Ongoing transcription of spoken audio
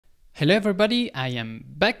Hello everybody, I am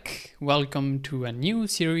back. Welcome to a new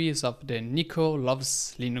series of the Nico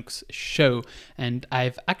Loves Linux show, and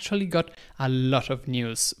I've actually got a lot of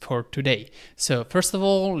news for today. So first of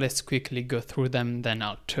all, let's quickly go through them, then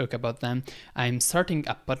I'll talk about them. I'm starting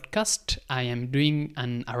a podcast. I am doing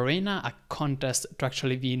an arena, a contest to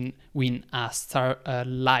actually win a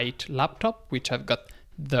Starlight laptop, which I've got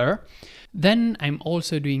there. Then I'm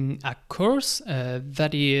also doing a course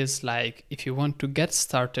that is like if you want to get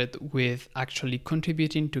started with actually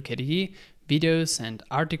contributing to KDE videos and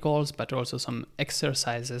articles, but also some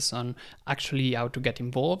exercises on actually how to get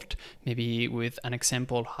involved, maybe with an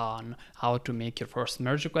example on how to make your first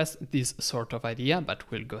merge request, this sort of idea, but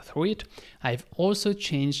we'll go through it. I've also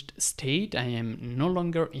changed state. I am no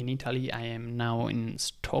longer in Italy. I am now in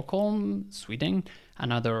Stockholm, Sweden,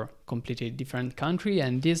 another completely different country,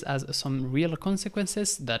 and this has some real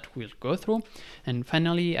consequences that we'll go through. And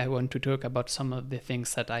finally, I want to talk about some of the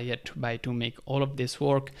things that I had to buy to make all of this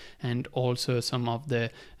work, and also some of the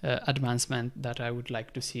advancement that I would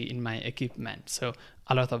like to see in my equipment. So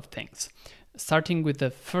a lot of things. Starting with the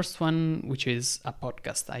first one, which is a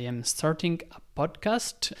podcast. I am starting a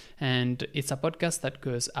podcast, and it's a podcast that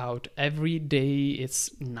goes out every day. It's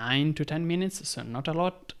 9 to 10 minutes, so not a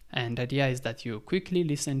lot. And the idea is that you quickly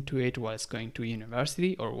listen to it whilst going to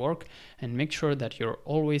university or work, and make sure that you're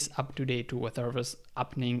always up to date to whatever's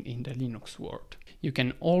happening in the Linux world. You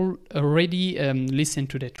can already listen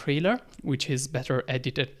to the trailer, which is better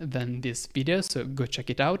edited than this video, so go check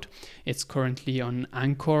it out. It's currently on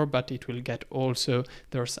Anchor, but it will get also,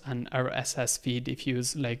 there's an RSS feed. If you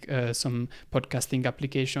use like some podcasting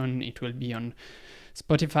application, it will be on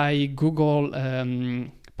Spotify, Google,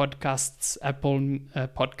 Podcasts, Apple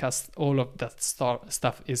Podcasts, all of that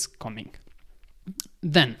stuff is coming.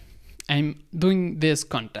 Then I'm doing this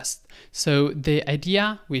contest. So the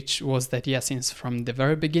idea, which was the idea since from the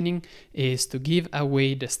very beginning, is to give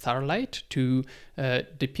away the Starlight to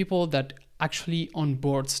the people that actually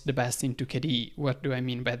onboards the best into KDE. What do I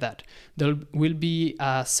mean by that? There will be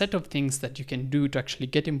a set of things that you can do to actually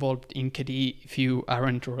get involved in KDE if you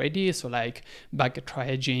aren't already. So like bug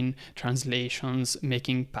triaging, translations,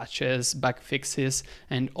 making patches, bug fixes,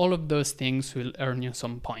 and all of those things will earn you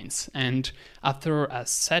some points. And after a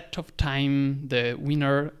set of time, the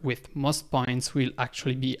winner with most points will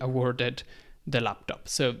actually be awarded the laptop.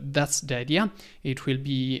 So that's the idea. It will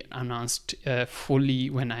be announced fully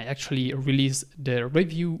when I actually release the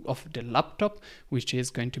review of the laptop, which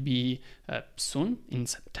is going to be soon, in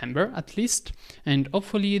September at least. And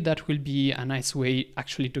hopefully that will be a nice way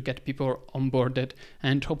actually to get people onboarded,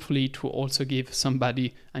 and hopefully to also give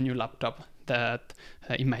somebody a new laptop that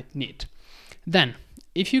he might need. Then,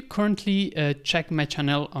 if you currently check my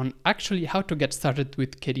channel on actually how to get started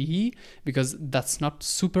with KDE, because that's not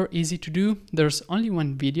super easy to do, there's only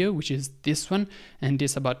one video, which is this one, and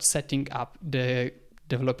it's about setting up the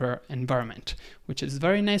developer environment, which is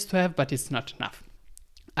very nice to have, but it's not enough.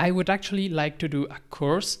 I would actually like to do a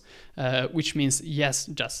course, which means, yes,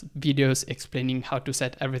 just videos explaining how to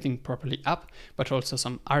set everything properly up, but also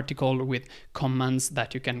some article with commands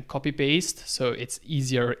that you can copy paste, so it's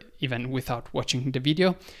easier even without watching the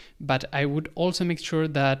video. But I would also make sure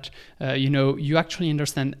that you actually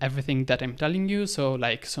understand everything that I'm telling you. So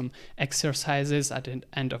like some exercises at the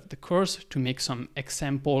end of the course to make some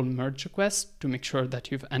example merge requests to make sure that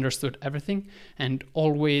you've understood everything, and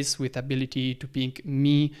always with ability to ping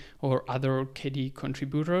me or other KDE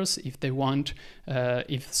contributors if they want,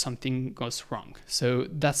 if something goes wrong. So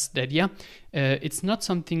that's the idea. It's not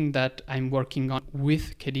something that I'm working on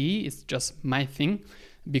with KDE, it's just my thing,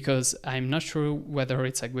 because I'm not sure whether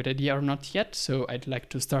it's a good idea or not yet. So I'd like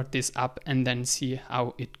to start this up and then see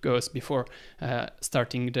how it goes before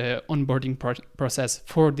starting the onboarding process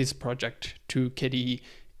for this project to KDE,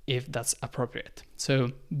 if that's appropriate.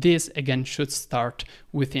 So this again should start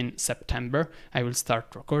within September. I will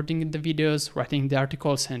start recording the videos, writing the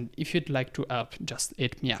articles, and if you'd like to help, just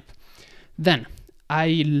hit me up. Then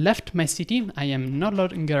I left my city. I am no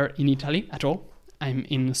longer in Italy at all. I'm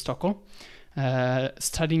in Stockholm,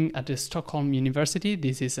 studying at the Stockholm University.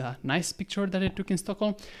 This is a nice picture that I took in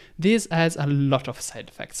Stockholm. This has a lot of side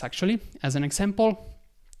effects actually. As an example,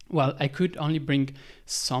 well, I could only bring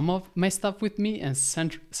some of my stuff with me, and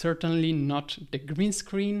certainly not the green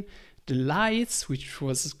screen, the lights, which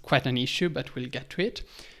was quite an issue, but we'll get to it.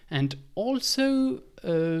 And also,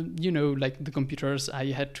 like the computers, I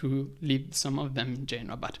had to leave some of them in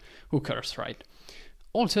Genoa, but who cares, right?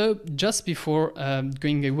 Also, just before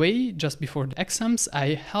going away, just before the exams, I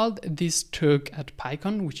held this talk at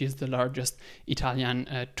PyCon, which is the largest Italian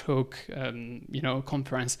talk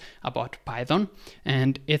conference about Python.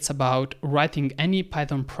 And it's about writing any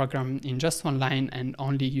Python program in just one line and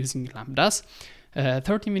only using lambdas.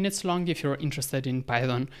 30 minutes long. If you're interested in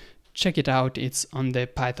Python, check it out. It's on the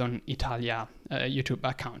Python Italia YouTube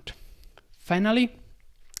account. Finally,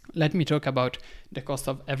 let me talk about the cost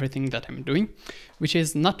of everything that I'm doing, which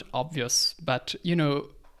is not obvious, but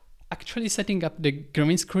actually setting up the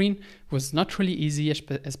green screen was not really easy,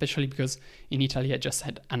 especially because in Italy I just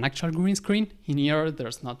had an actual green screen. In here,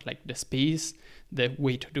 there's not like the space, the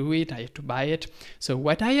way to do it, I had to buy it. So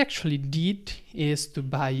what I actually did is to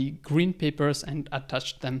buy green papers and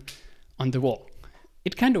attach them on the wall.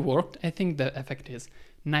 It kind of worked. I think the effect is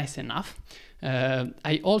nice enough.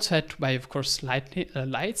 I also had to buy, of course,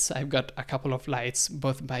 lights. I've got a couple of lights,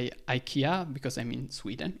 both by IKEA, because I'm in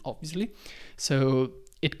Sweden, obviously. So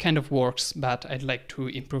it kind of works, but I'd like to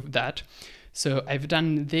improve that. So I've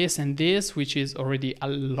done this and this, which is already a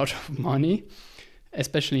lot of money,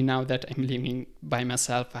 especially now that I'm living by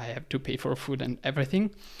myself. I have to pay for food and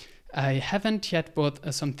everything. I haven't yet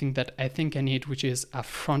bought something that I think I need, which is a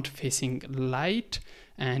front-facing light.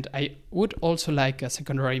 And I would also like a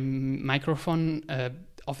secondary microphone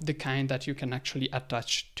of the kind that you can actually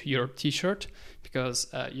attach to your t-shirt, because,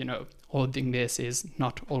 holding this is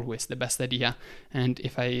not always the best idea. And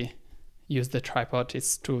if I use the tripod,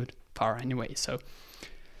 it's too far anyway. So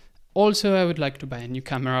also I would like to buy a new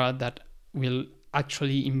camera that will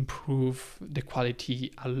actually improve the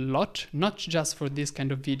quality a lot, not just for this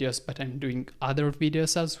kind of videos, but I'm doing other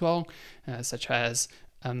videos as well, such as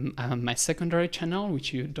my secondary channel,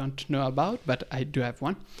 which you don't know about, but I do have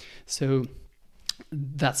one. So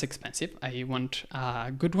that's expensive. I want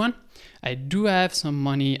a good one. I do have some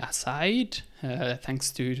money aside,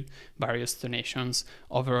 thanks to various donations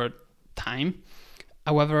over time.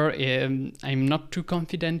 However, I'm not too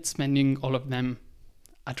confident spending all of them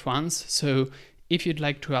at once. So if you'd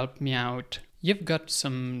like to help me out, you've got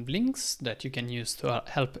some links that you can use to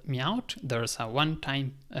help me out. There's a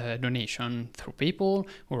one-time donation through PayPal,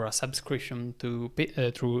 or a subscription to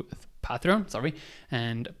through Patreon,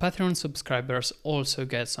 and Patreon subscribers also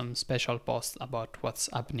get some special posts about what's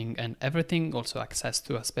happening and everything, also access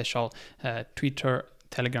to a special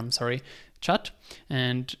Telegram chat.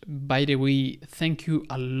 And by the way, thank you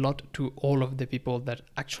a lot to all of the people that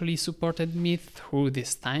actually supported me through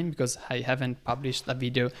this time, because I haven't published a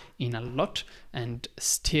video in a lot and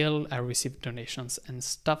still I received donations and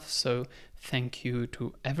stuff. So thank you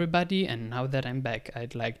to everybody. And now that I'm back,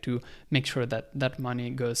 I'd like to make sure that that money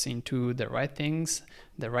goes into the right things,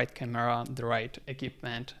 the right camera, the right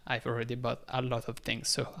equipment. I've already bought a lot of things,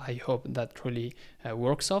 so I hope that really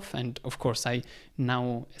works off. And of course, I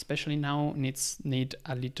now, especially now, need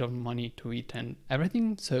a little money to eat and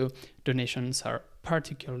everything. So donations are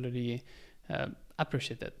particularly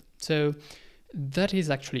appreciated. So that is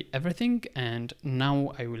actually everything, and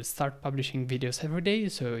now I will start publishing videos every day.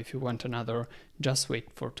 So if you want another, just wait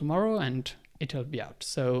for tomorrow and it'll be out.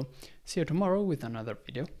 So see you tomorrow with another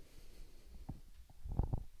video.